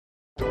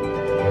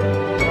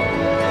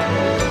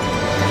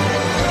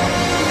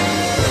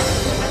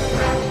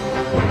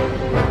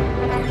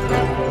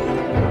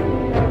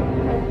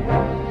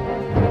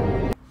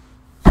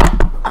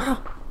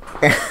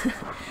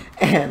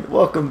And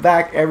welcome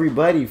back,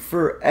 everybody,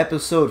 for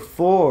episode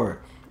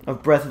 4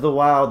 of Breath of the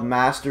Wild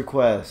Master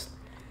Quest.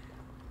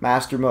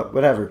 Master Mode,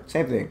 whatever,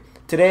 same thing.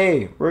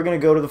 Today, we're going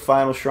to go to the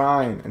final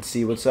shrine and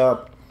see what's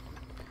up.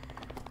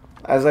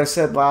 As I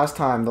said last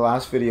time, the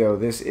last video,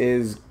 this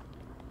is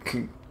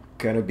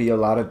going to be a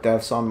lot of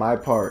deaths on my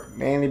part.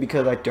 Mainly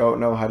because I don't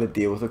know how to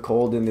deal with a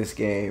cold in this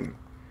game.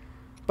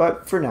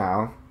 But for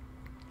now,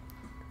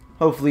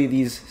 hopefully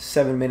these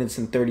 7 minutes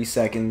and 30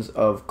 seconds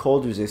of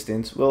cold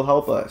resistance will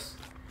help us.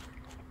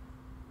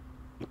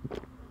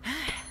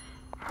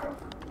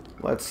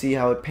 Let's see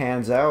how it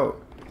pans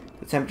out.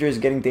 The temperature is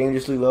getting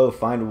dangerously low.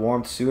 Find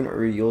warmth soon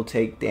or you'll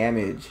take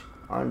damage.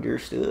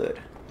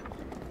 Understood.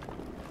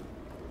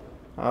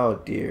 Oh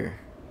dear.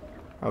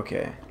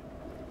 Okay.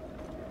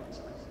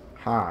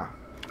 I'm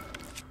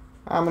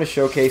going to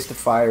showcase the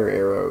fire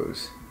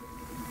arrows.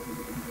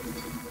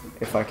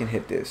 If I can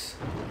hit this.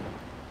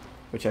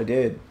 Which I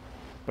did.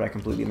 But I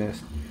completely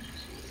missed.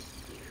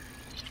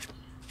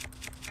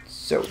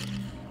 So,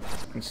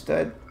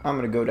 instead, I'm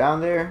going to go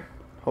down there.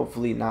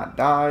 Hopefully not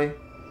die.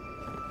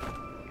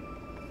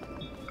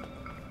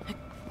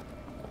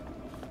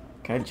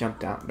 Can I jump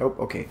down? Nope.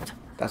 Okay.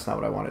 That's not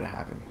what I wanted to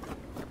happen.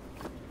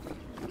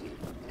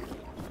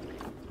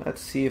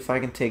 Let's see if I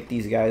can take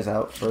these guys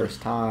out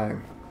first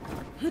time.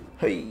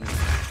 Hey.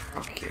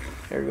 Okay.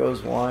 There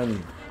goes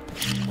one.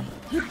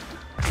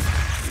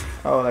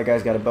 Oh, that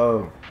guy's got a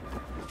bow.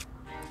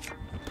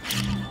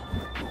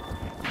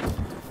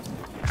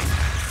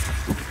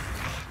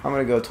 I'm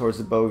gonna go towards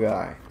the bow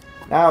guy.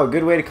 Now, a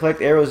good way to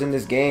collect arrows in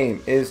this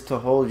game is to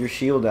hold your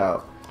shield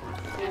out.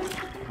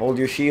 Hold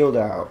your shield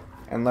out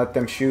and let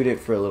them shoot it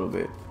for a little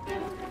bit.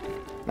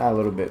 Not a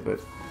little bit, but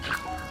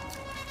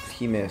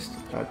he missed.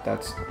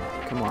 That's...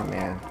 Come on,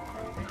 man.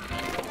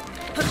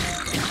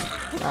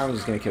 I'm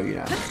just gonna kill you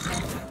now.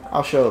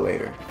 I'll show it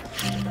later.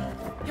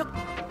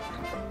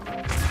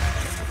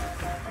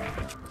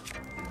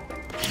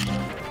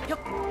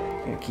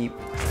 I'm gonna keep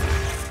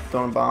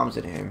throwing bombs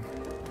at him.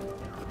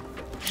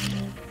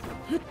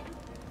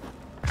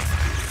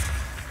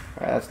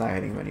 Alright, that's not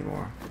hitting him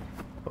anymore.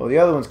 Well, the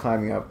other one's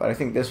climbing up, but I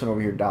think this one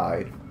over here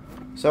died.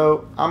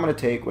 So, I'm gonna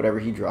take whatever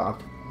he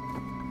dropped.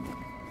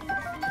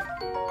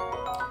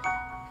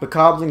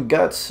 Bokoblin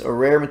Guts, a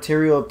rare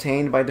material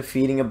obtained by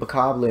defeating a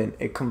Bokoblin.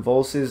 It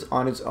convulses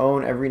on its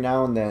own every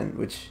now and then,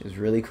 which is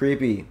really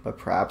creepy, but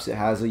perhaps it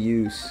has a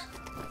use.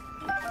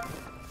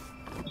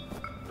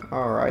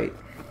 Alright,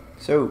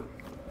 so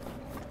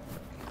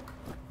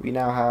we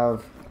now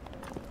have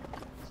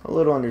a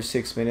little under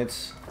 6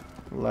 minutes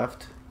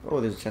left. Oh,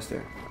 there's a chest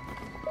there.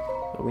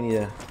 So we need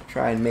to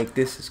try and make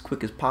this as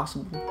quick as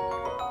possible.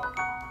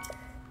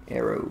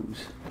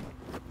 Arrows.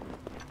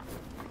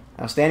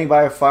 Now, standing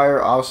by a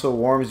fire also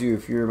warms you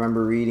if you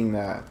remember reading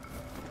that.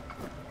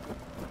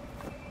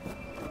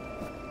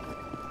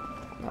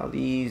 Now,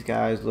 these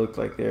guys look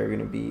like they're going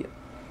to be...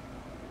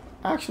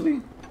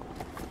 Actually,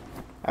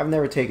 I've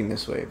never taken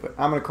this way, but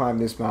I'm going to climb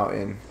this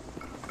mountain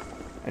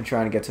and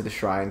try and get to the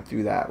shrine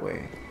through that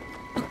way.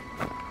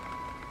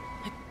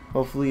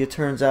 Hopefully it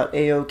turns out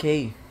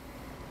a-okay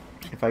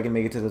if I can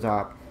make it to the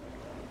top.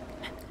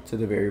 To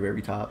the very,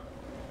 very top.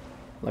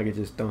 Like it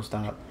just don't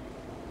stop.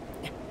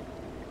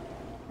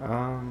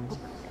 Can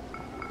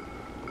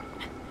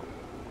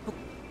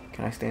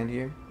I stand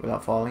here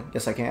without falling?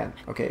 Yes, I can.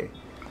 Okay.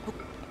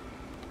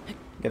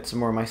 Get some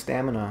more of my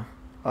stamina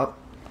up.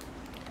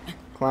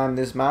 Climb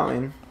this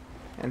mountain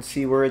and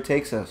see where it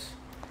takes us.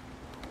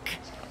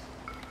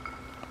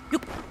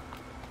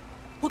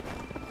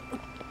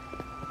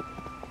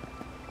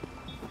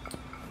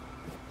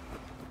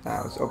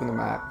 Now, let's open the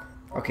map.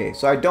 Okay,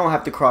 so I don't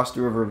have to cross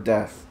the River of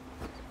Death.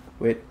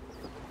 Wait.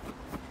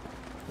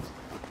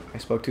 I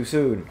spoke too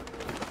soon.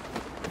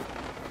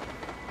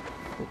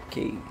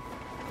 Okay.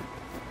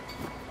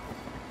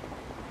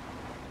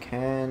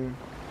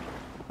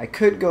 I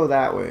could go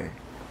that way.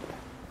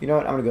 You know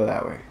what? I'm gonna go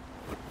that way.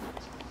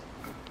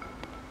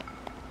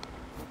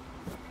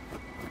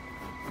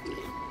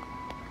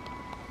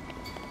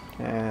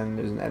 And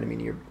there's an enemy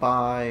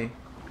nearby.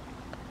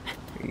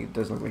 It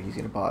doesn't look like he's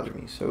gonna bother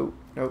me, so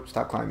nope,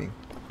 stop climbing.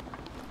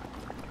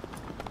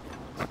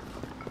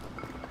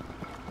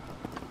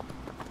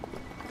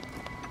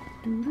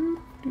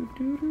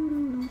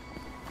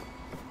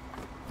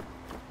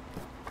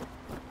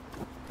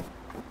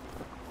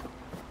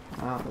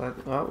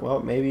 Well,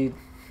 maybe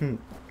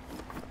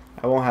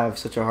I won't have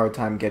such a hard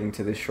time getting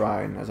to this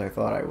shrine as I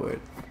thought I would.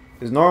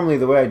 Because normally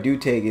the way I do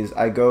take is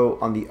I go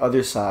on the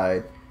other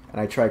side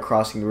and I try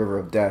crossing the River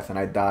of Death and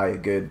I die a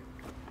good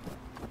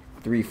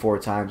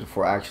 3-4 times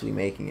before actually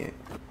making it.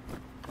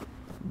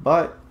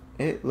 But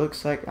it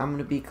looks like I'm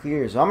gonna be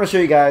clear, so I'm gonna show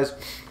you guys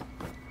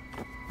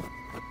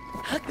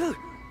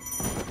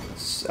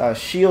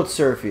shield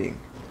surfing.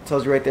 It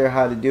tells you right there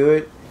how to do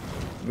it.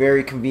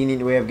 Very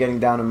convenient way of getting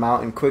down a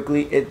mountain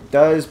quickly. It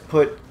does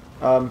put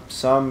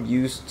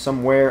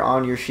some wear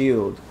on your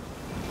shield,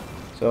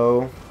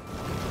 so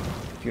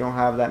if you don't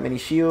have that many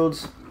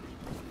shields,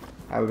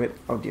 I would.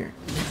 Oh dear.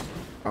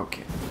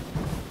 Okay.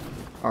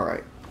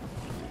 Alright.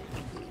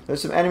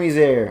 There's some enemies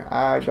there.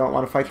 I don't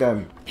want to fight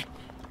them.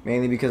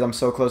 Mainly because I'm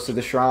so close to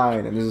the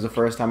shrine, and this is the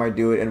first time I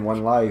do it in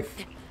one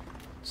life.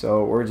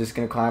 So we're just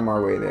going to climb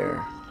our way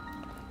there.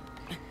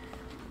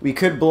 We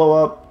could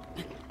blow up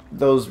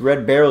those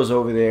red barrels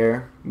over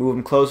there, move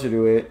them closer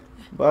to it,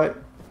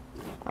 but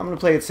I'm going to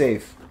play it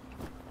safe.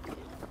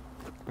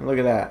 And look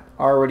at that,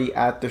 already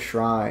at the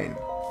shrine.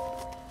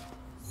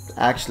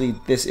 Actually,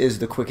 this is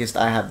the quickest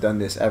I have done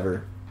this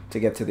ever to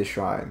get to the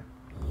shrine.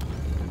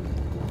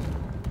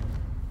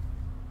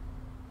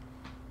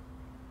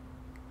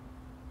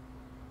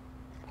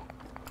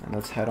 And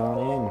let's head on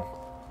in.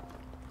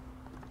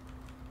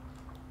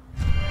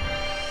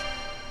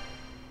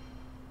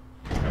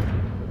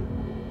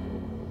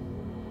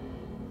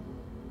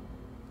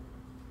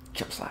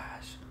 Jump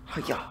slash.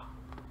 Hiya.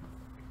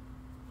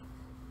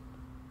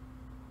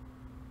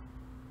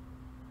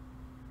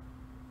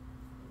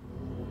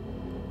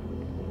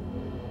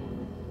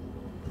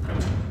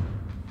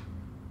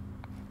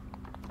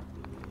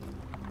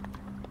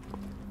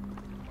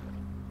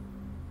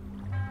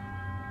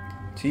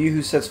 To you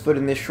who sets foot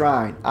in this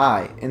shrine,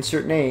 I,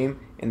 insert name,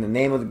 in the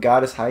name of the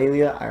goddess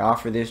Hylia, I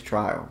offer this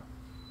trial.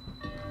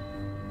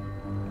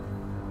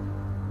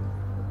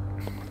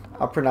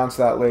 I'll pronounce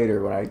that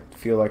later when I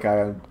feel like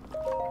I'm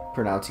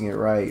pronouncing it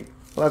right.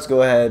 Let's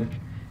go ahead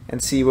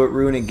and see what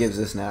rune it gives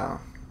us now.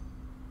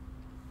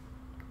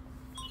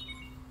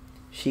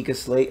 Sheikah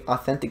Slate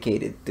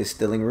Authenticated,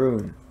 Distilling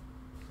Rune.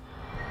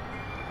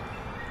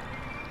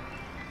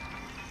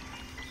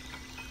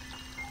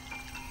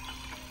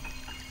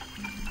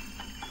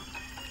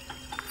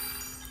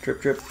 Trip,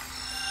 trip.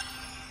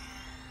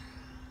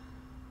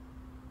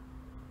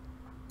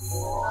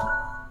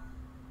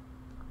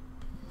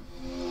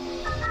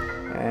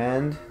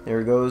 And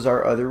there goes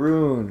our other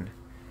rune.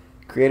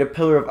 Create a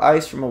pillar of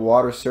ice from a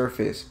water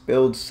surface.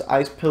 Build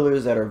ice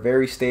pillars that are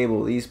very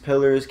stable. These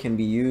pillars can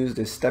be used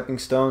as stepping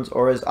stones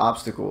or as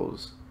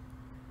obstacles.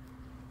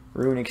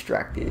 Rune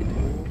extracted.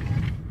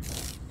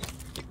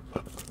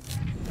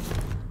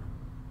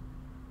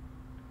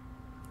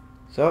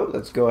 So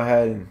let's go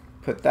ahead and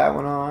put that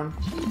one on.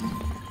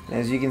 And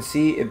as you can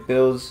see, it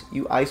builds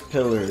you ice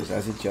pillars,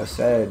 as it just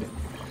said.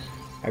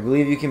 I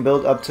believe you can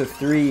build up to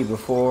 3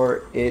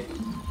 before it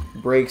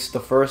breaks the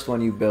first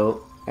one you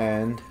built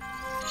and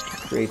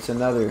creates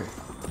another.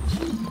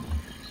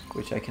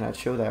 Which I cannot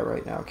show that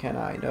right now, can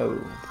I? No.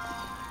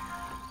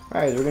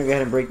 Alright, we're going to go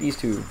ahead and break these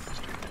 2.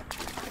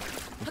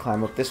 And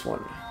climb up this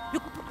one.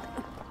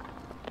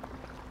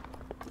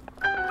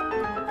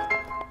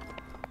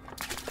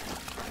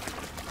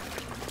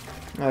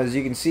 Now, as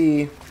you can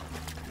see,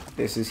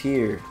 this is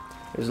here.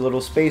 There's a little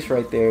space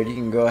right there. You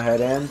can go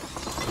ahead and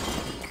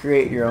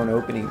create your own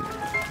opening.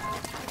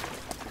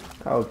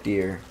 Oh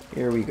dear.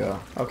 Here we go.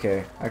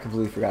 Okay, I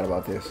completely forgot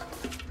about this.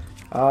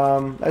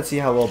 Let's see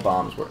how well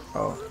bombs work.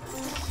 Oh.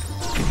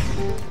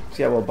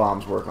 See how well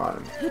bombs work on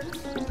him.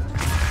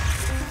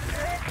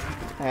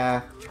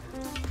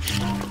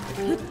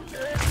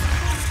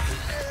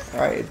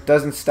 Alright, it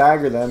doesn't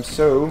stagger them,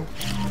 so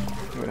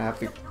I'm gonna have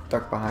to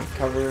duck behind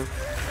cover.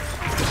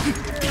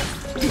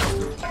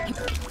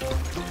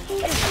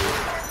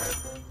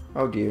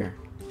 Oh dear.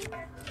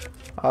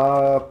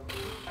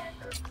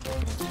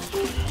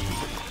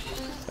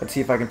 Let's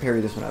see if I can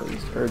parry this one at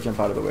least. Or jump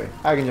out of the way.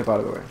 I can jump out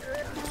of the way.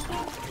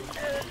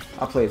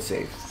 I'll play it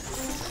safe.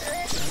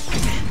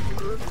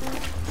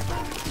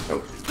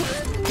 Oh.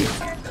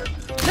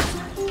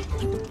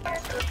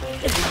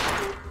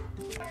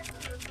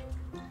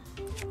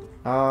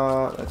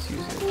 Let's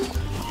use this.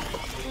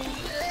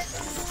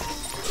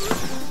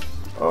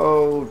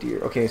 Oh dear.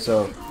 Okay,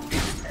 so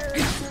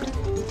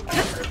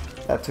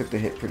that took the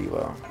hit pretty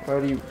well. Oh,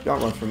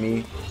 don't run from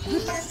me.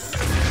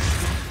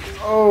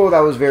 Oh, that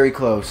was very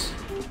close.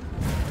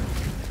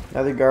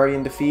 Another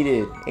guardian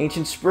defeated.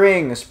 Ancient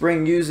spring. A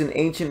spring used in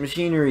ancient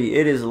machinery.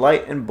 It is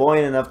light and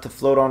buoyant enough to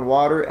float on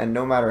water, and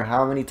no matter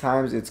how many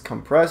times it's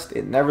compressed,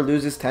 it never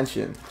loses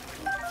tension.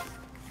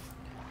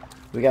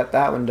 We got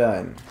that one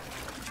done.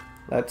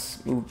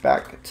 Let's move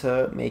back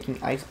to making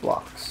ice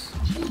blocks.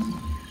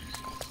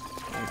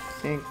 I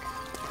think...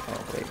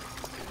 Oh, wait.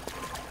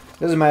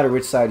 Doesn't matter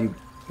which side you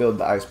build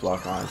the ice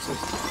block on. It's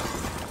just...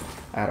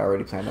 I had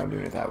already planned on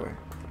doing it that way.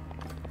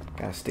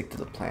 Gotta stick to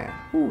the plan.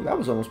 Ooh, that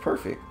was almost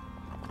perfect.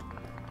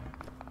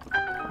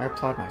 I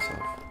applaud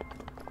myself.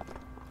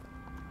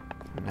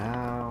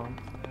 Now...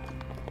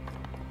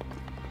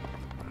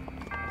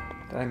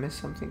 Did I miss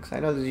something? Because I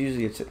know there's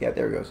usually a... Yeah,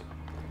 there it goes.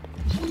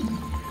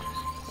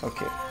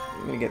 Okay.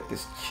 I'm gonna get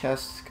this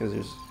chest because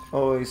there's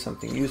always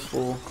something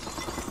useful.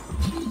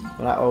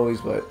 Well, not always,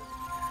 but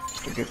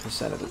a good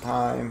percent of the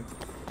time.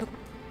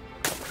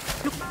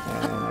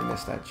 And I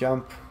missed that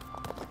jump.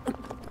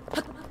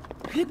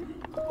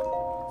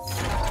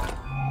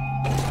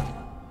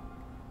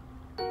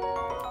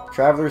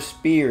 Traveler's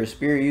Spear.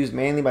 Spear used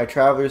mainly by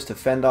travelers to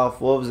fend off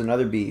wolves and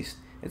other beasts.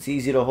 It's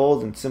easy to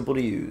hold and simple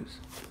to use.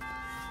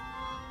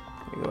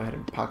 Let me go ahead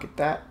and pocket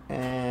that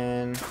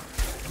and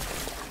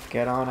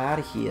get on out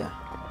of here.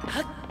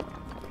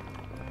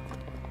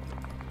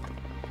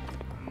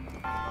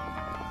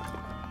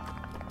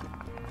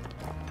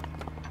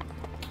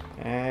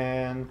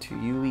 And to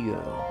you we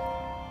go.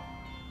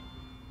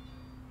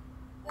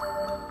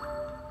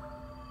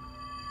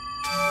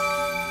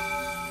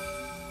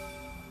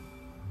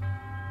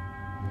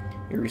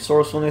 Your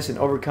resourcefulness in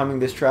overcoming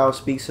this trial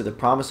speaks to the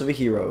promise of a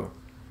hero.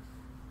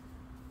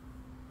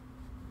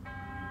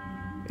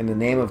 In the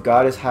name of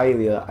Goddess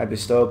Hylia, I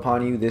bestow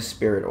upon you this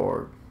spirit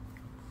orb.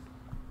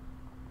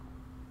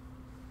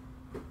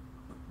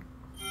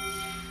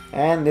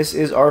 And this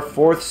is our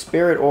 4th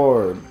spirit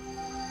orb.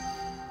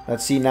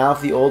 Let's see now if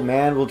the old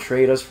man will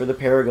trade us for the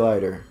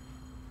paraglider.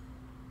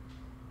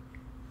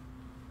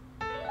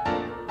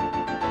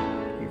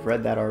 We've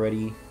read that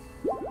already.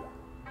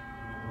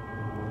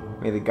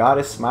 May the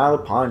goddess smile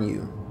upon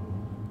you.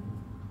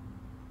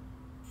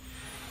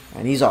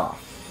 And he's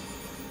off.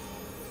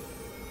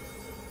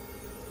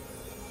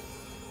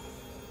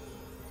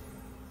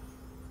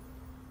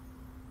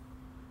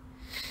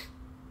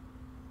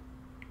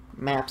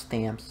 Map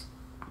stamps.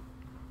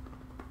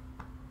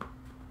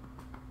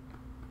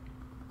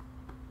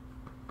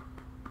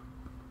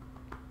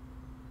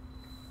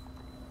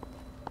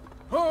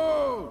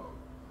 Ho!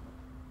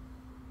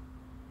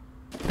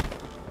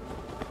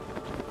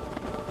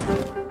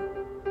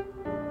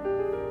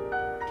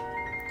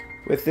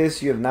 With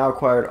this, you have now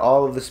acquired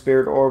all of the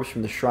spirit orbs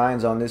from the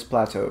shrines on this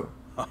plateau.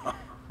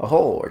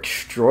 Oh,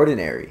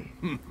 extraordinary.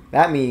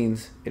 That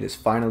means it is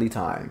finally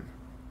time.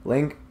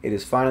 Link, it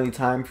is finally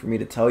time for me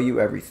to tell you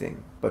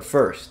everything. But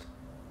first,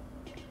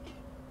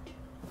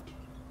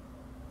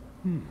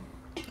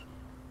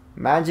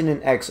 imagine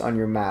an X on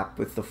your map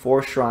with the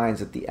 4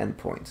 shrines at the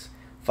endpoints.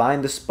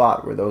 Find the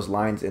spot where those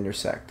lines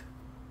intersect.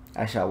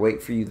 I shall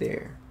wait for you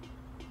there.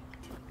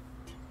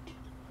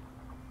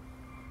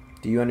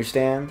 Do you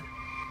understand?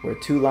 Where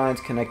 2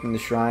 lines connecting the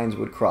shrines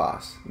would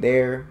cross.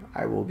 There,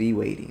 I will be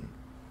waiting.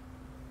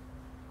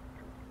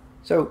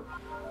 So,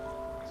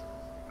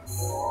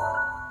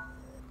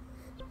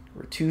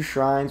 where 2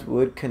 shrines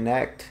would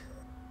connect.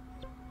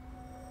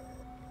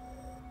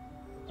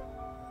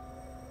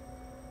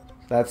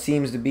 That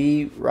seems to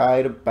be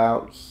right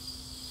about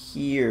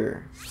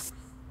here.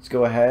 Let's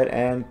go ahead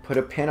and put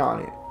a pin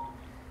on it.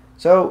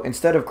 So,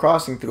 instead of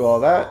crossing through all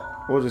that,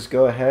 we'll just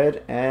go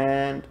ahead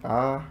and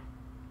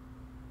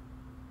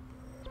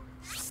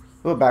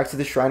go back to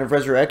the Shrine of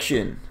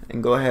Resurrection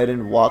and go ahead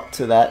and walk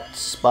to that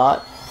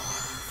spot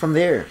from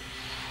there.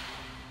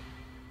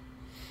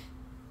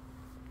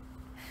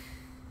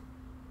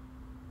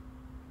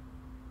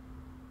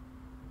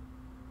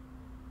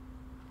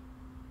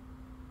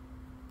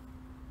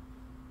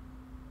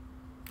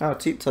 Oh,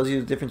 it tells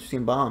you the difference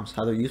between bombs,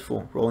 how they're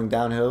useful. Rolling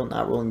downhill,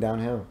 not rolling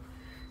downhill.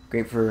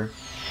 Great for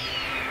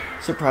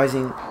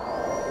surprising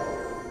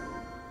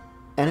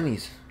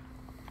enemies.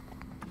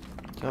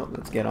 So,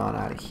 let's get on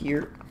out of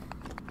here.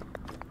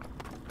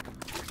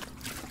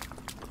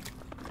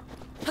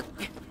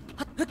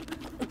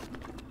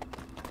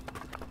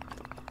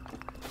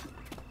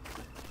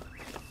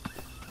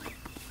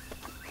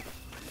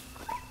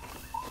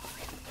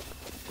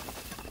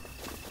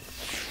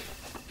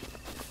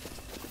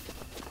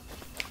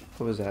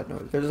 What was that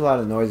noise? There's a lot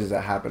of noises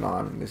that happen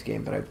on in this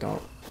game that I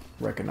don't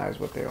recognize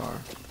what they are.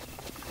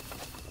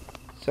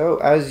 So,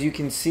 as you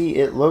can see,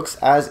 it looks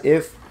as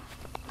if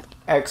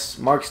X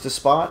marks the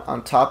spot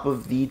on top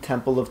of the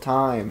Temple of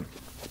Time.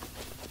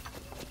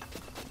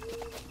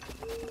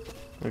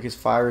 Look, his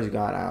fire's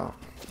gone out.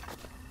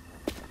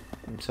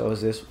 And so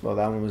is this. Well,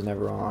 that one was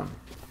never on.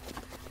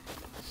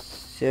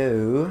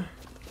 So,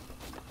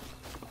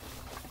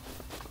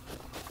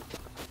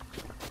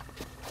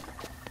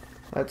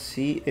 let's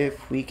see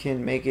if we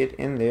can make it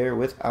in there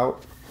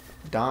without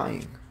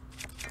dying.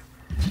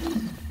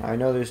 I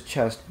know there's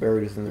chests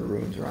buried within the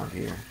ruins around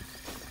here.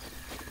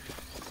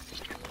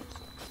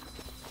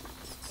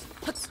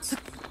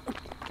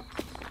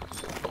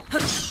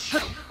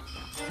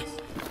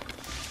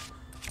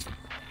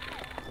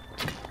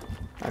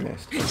 I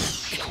missed.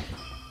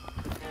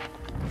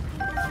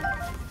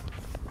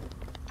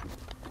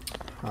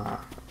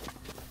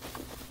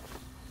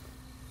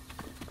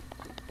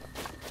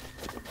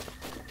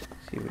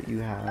 See what you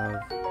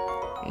have.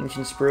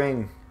 Ancient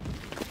Spring.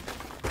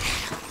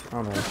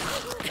 Oh no.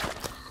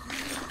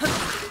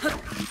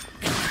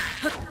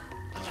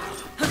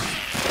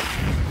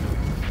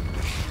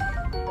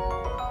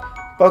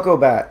 Bucko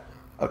Bat,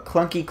 a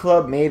clunky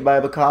club made by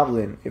a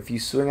bokoblin. If you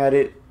swing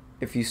it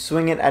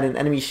at an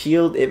enemy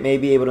shield, it may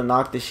be able to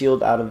knock the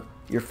shield out of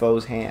your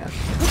foe's hand.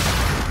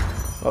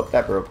 Oh,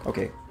 that broke.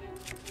 Okay.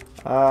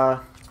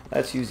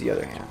 Let's use the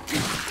other hand.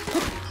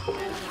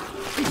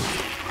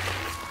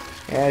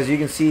 As you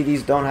can see,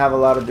 these don't have a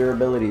lot of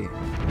durability.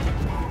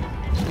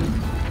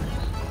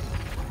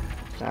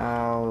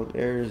 Now,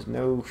 there's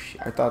no...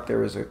 I thought there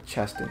was a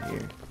chest in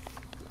here.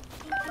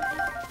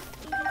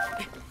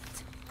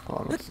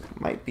 Hold on, it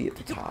might be at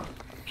the top.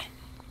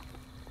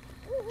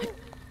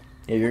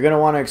 Yeah, you're going to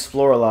want to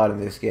explore a lot in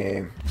this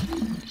game.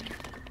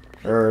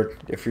 Or,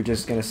 if you're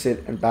just going to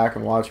sit and back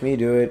and watch me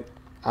do it,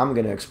 I'm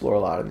going to explore a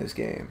lot in this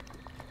game.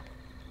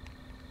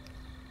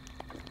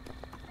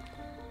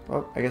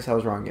 Oh, I guess I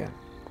was wrong again.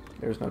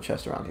 There's no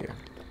chest around here.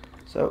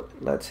 So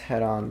let's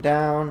head on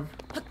down.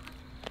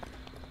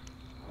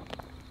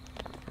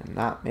 And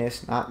not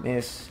miss, not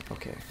miss.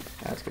 Okay,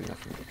 that's good enough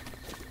for me.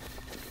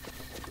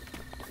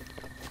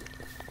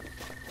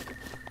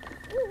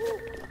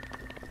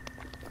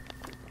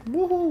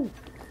 Woohoo!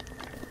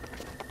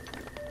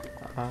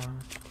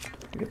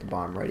 Get the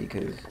bomb ready,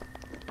 because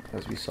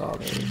as we saw,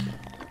 there was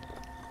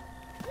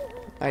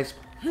a nice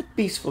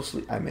peaceful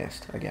sleep. I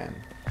missed again,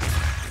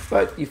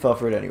 but you fell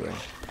for it anyway.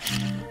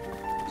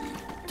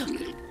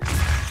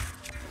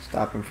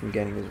 Stop him from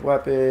getting his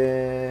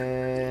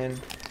weapon.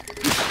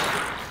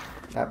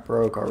 That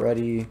broke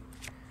already.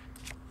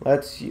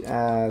 Let's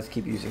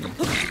keep using it.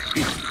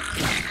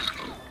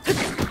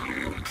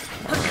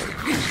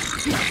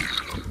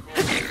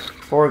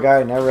 Poor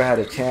guy never had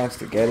a chance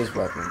to get his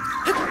weapon.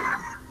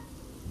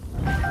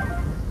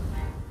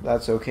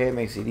 That's okay, it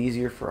makes it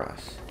easier for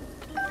us.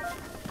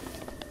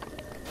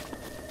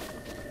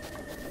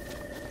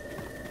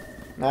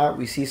 Now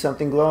we see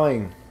something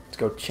glowing. Let's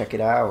go check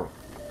it out.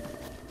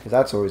 Because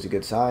that's always a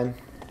good sign.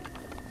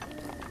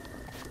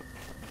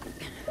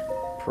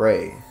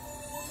 Pray.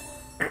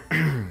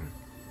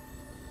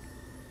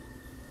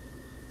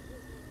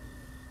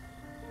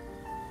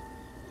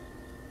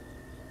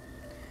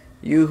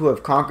 You who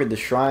have conquered the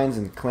shrines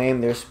and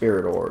claimed their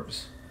spirit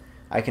orbs,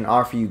 I can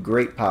offer you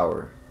great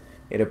power.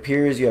 It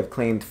appears you have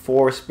claimed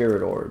 4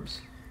 spirit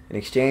orbs. In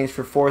exchange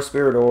for 4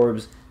 spirit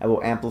orbs, I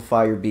will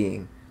amplify your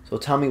being. So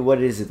tell me what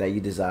is it that you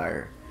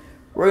desire.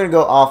 We're going to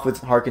go off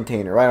with heart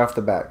container right off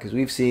the bat, because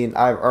we've seen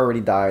I've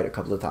already died a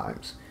couple of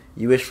times.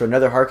 You wish for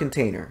another heart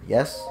container,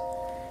 yes?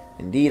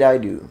 Indeed I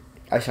do.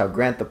 I shall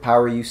grant the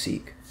power you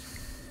seek.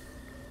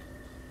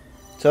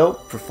 So,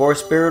 for 4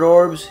 spirit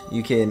orbs,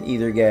 you can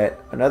either get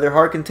another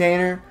heart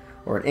container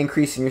or an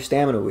increase in your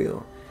stamina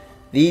wheel.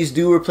 These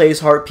do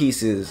replace heart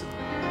pieces.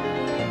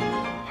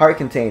 Heart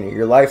container.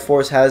 Your life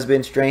force has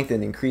been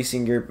strengthened,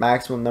 increasing your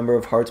maximum number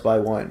of hearts by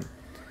 1.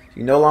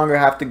 You no longer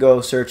have to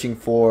go searching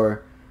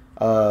for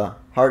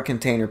heart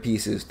container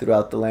pieces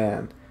throughout the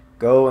land.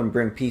 Go and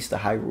bring peace to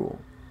Hyrule.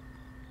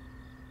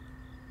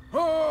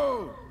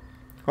 Ho!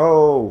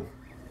 Oh!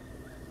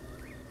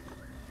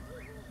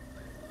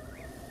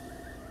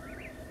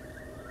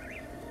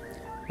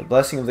 The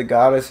blessing of the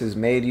goddess has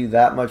made you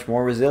that much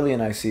more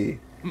resilient, I see.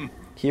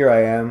 Here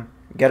I am.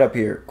 Get up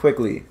here,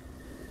 quickly.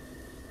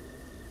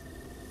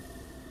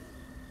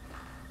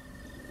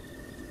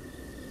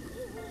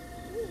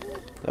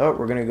 So,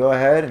 we're going to go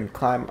ahead and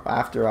climb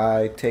after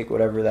I take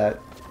whatever that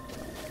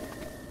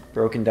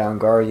broken down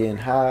guardian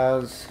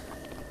has.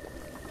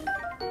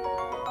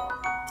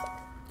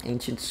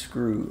 Ancient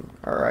screw.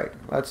 Alright,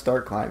 let's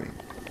start climbing.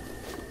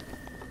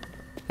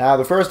 Now,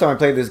 the first time I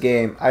played this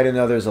game, I didn't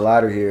know there's a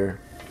ladder here.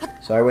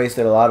 So I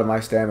wasted a lot of my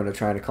stamina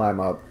trying to climb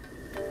up.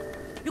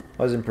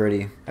 Wasn't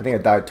pretty. I think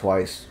I died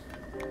twice.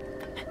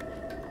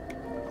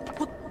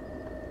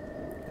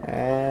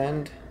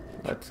 And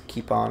let's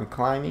keep on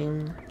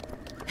climbing.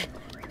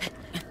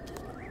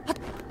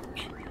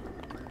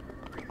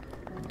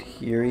 And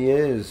here he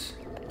is.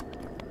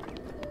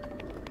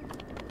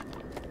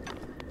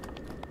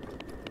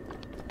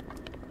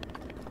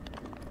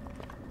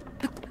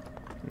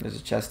 There's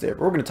a chest there,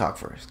 but we're going to talk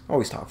first.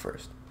 Always talk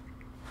first.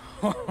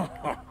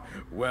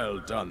 Well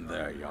done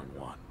there, young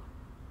one.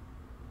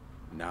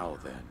 Now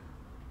then,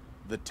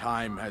 the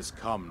time has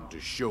come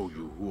to show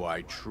you who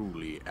I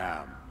truly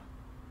am.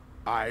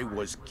 I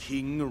was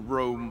King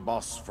Rome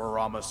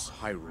Bosphoramos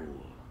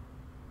Hyrule.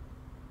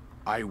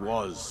 I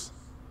was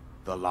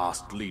the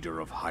last leader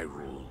of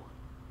Hyrule,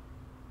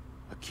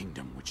 a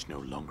kingdom which no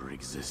longer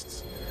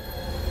exists.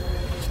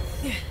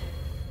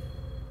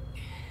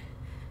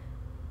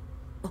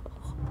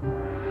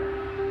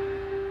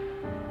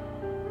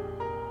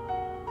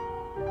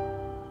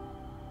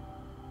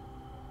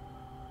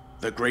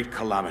 The Great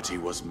Calamity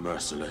was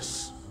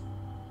merciless.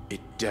 It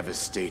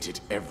devastated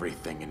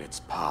everything in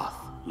its path,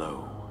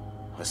 lo,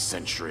 a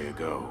century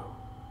ago.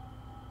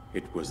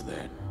 It was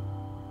then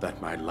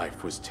that my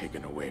life was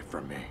taken away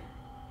from me.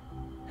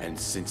 And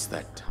since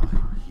that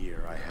time,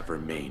 here I have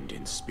remained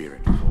in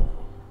spirit form.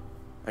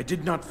 I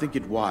did not think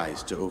it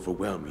wise to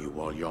overwhelm you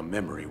while your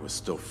memory was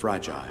still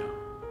fragile.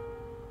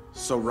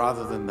 So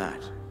rather than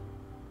that,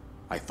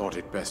 I thought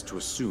it best to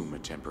assume a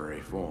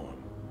temporary form.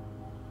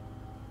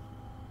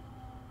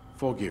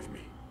 Forgive me.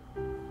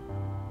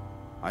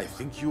 I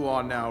think you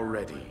are now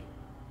ready.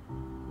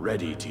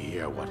 Ready to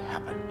hear what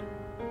happened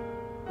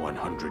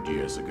 100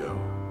 years ago.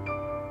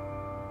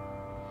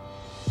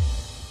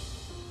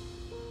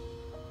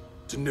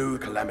 To know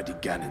Calamity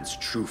Ganon's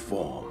true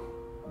form,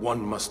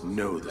 one must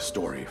know the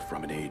story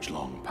from an age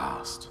long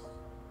past.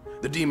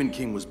 The Demon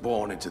King was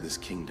born into this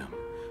kingdom,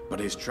 but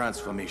his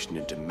transformation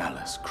into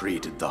malice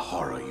created the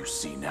horror you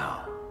see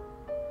now.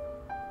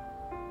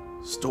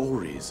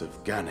 Stories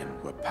of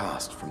Ganon were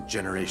passed from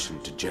generation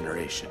to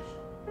generation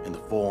in the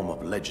form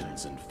of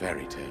legends and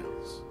fairy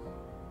tales.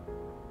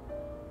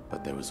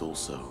 But there was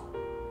also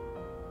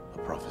a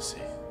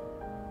prophecy.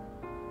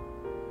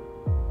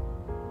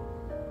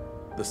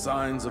 The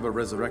signs of a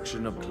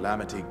resurrection of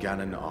Calamity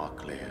Ganon are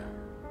clear.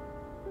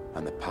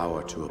 and the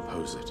power to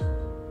oppose it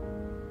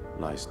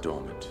lies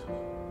dormant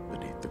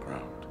beneath the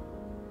ground.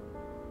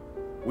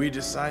 We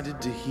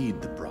decided to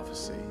heed the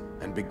prophecy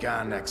and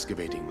began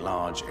excavating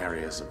large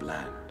areas of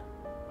land.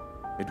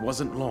 It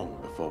wasn't long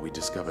before we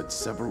discovered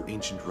several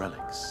ancient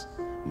relics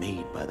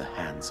made by the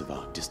hands of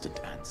our distant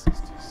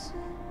ancestors.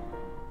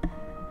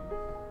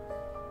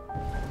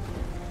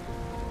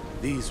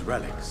 These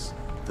relics,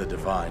 the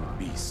divine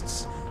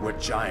beasts, were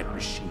giant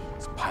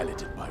machines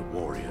piloted by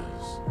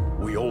warriors.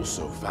 We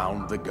also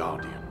found the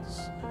Guardians,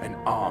 an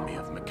army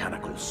of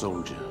mechanical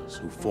soldiers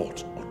who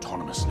fought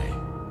autonomously.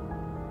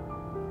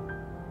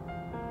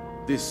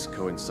 This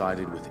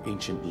coincided with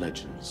ancient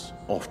legends,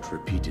 oft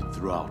repeated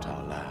throughout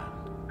our land.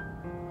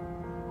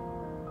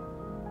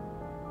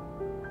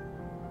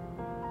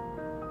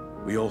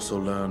 We also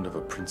learned of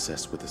a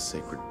princess with a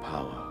sacred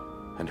power,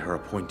 and her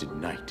appointed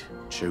knight,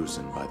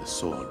 chosen by the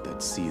sword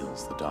that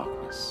seals the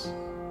darkness.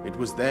 It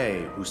was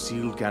they who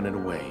sealed Ganon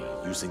away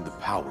using the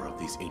power of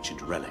these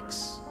ancient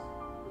relics.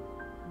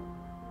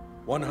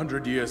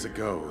 100 years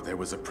ago, there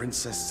was a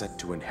princess set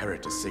to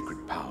inherit a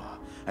sacred power,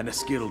 and a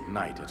skilled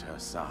knight at her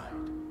side.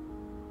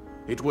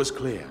 It was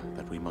clear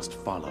that we must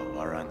follow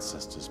our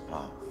ancestors'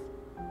 path.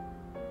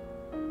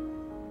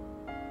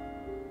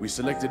 We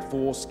selected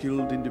 4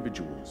 skilled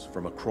individuals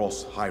from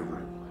across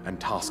Hyrule and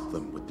tasked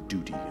them with the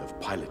duty of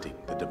piloting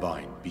the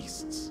divine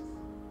beasts.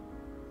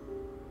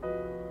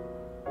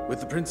 With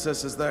the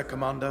princess as their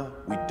commander,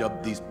 we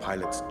dubbed these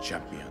pilots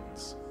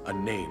champions, a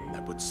name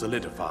that would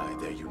solidify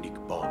their unique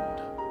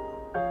bond.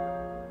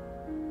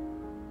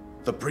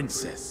 The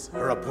princess,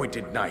 her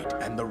appointed knight,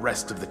 and the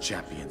rest of the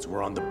champions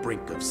were on the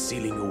brink of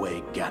sealing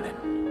away Ganon.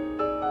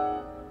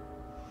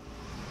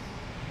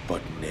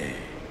 But nay.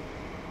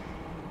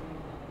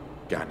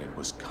 Ganon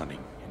was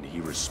cunning, and he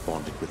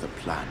responded with a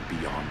plan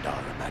beyond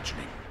our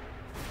imagining.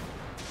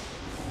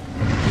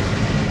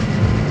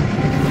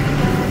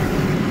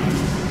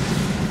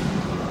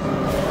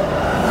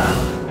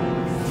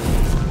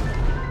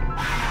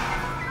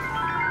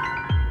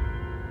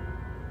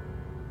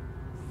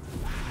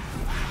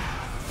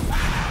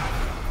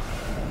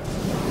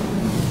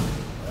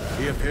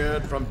 He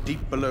appeared from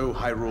deep below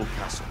Hyrule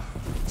Castle,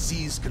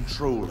 seized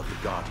control of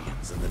the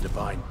Guardians and the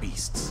divine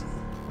beasts,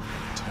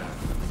 and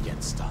turned them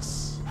against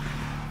us.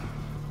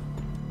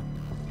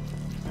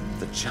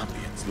 The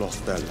champions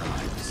lost their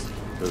lives,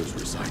 those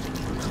residing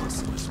in the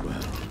castle as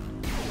well.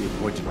 The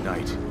appointed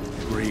knight,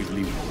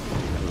 gravely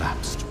wounded,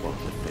 collapsed while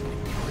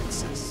defending the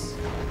princess.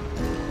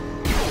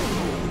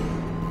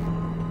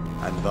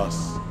 And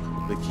thus,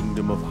 the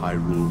kingdom of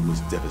Hyrule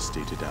was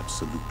devastated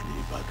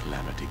absolutely by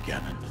Calamity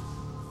Ganon.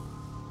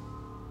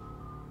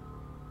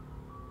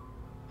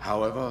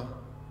 However,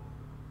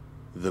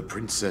 the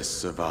princess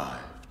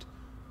survived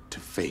to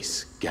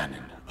face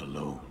Ganon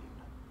alone.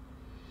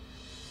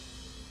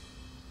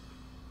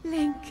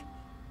 Link,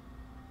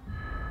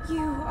 you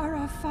are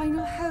our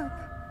final hope.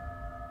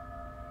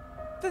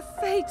 The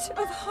fate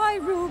of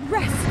Hyrule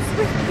rests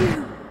with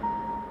you.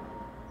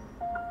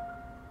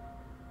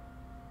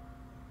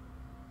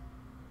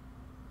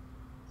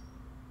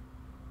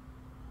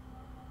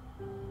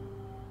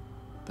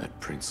 That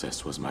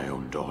princess was my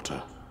own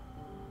daughter,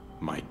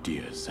 my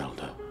dear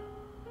Zelda.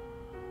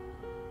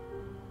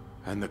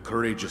 And the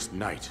courageous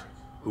knight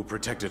who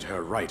protected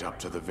her right up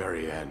to the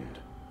very end.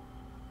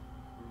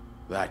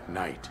 That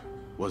knight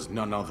was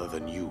none other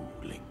than you,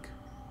 Link.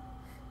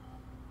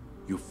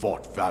 You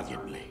fought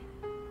valiantly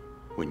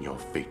when your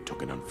fate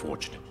took an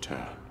unfortunate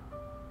turn.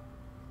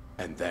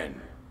 And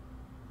then,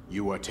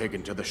 you were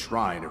taken to the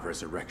Shrine of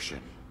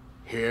Resurrection.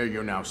 Here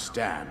you now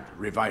stand,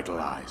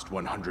 revitalized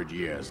 100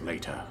 years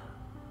later.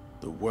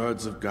 The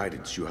words of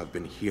guidance you have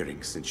been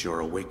hearing since your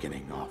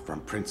awakening are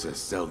from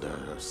Princess Zelda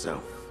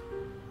herself.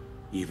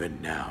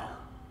 Even now,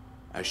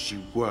 as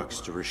she works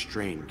to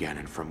restrain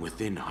Ganon from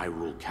within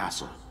Hyrule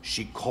Castle,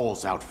 she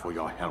calls out for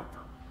your help.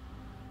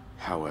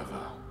 However,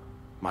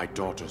 my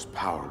daughter's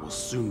power will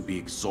soon be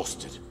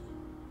exhausted.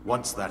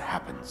 Once that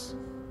happens,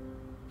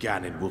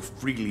 Ganon will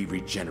freely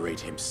regenerate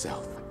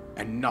himself,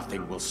 and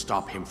nothing will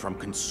stop him from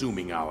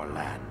consuming our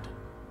land.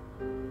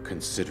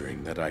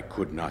 Considering that I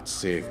could not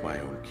save my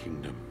own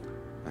kingdom,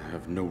 I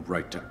have no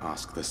right to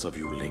ask this of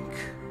you, Link.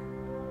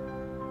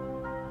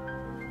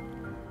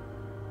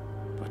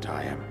 But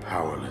I am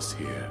powerless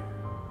here.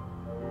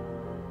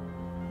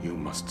 You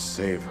must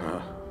save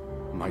her,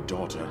 my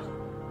daughter,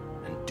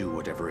 and do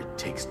whatever it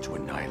takes to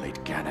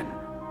annihilate Ganon.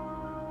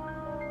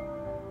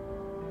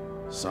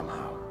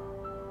 Somehow,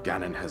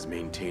 Ganon has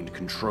maintained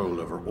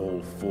control over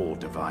all 4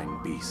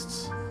 divine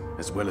beasts,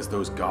 as well as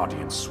those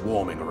guardians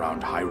swarming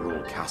around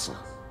Hyrule Castle.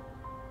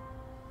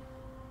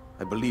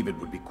 I believe it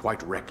would be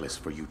quite reckless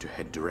for you to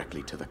head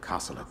directly to the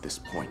castle at this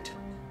point.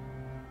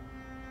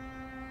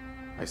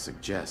 I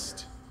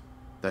suggest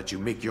that you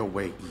make your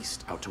way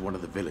east out to one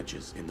of the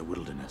villages in the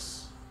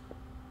wilderness.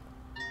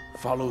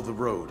 Follow the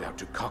road out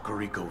to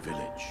Kakariko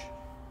Village.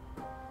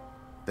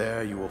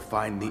 There you will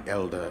find the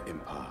Elder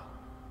Impa.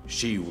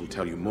 She will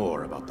tell you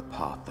more about the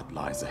path that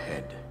lies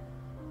ahead.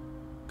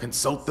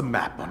 Consult the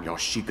map on your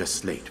Sheikah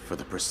slate for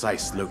the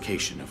precise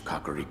location of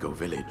Kakariko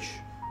Village.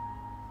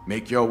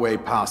 Make your way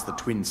past the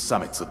twin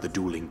summits of the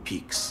dueling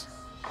peaks.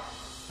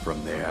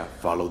 From there,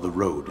 follow the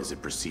road as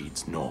it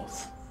proceeds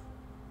north.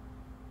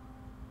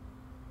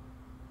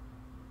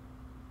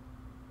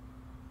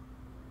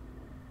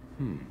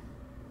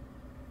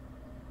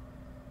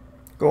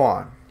 Go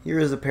on. Here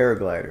is a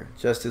paraglider,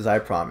 just as I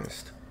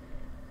promised.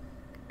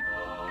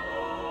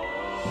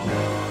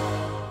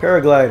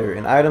 Paraglider,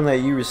 an item that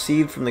you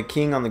received from the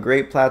king on the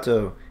Great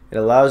Plateau. It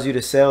allows you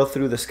to sail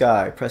through the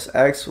sky. Press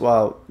X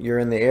while you're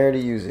in the air to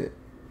use it.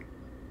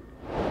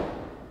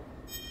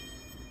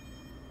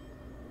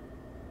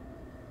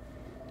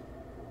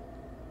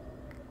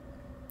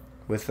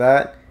 With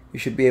that, you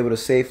should be able to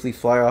safely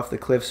fly off the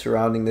cliffs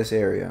surrounding this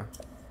area.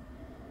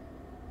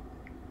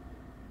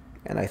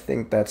 And I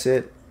think that's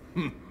it.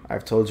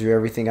 I've told you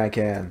everything I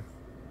can.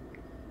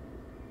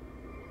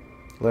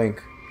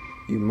 Link,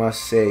 you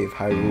must save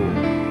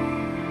Hyrule.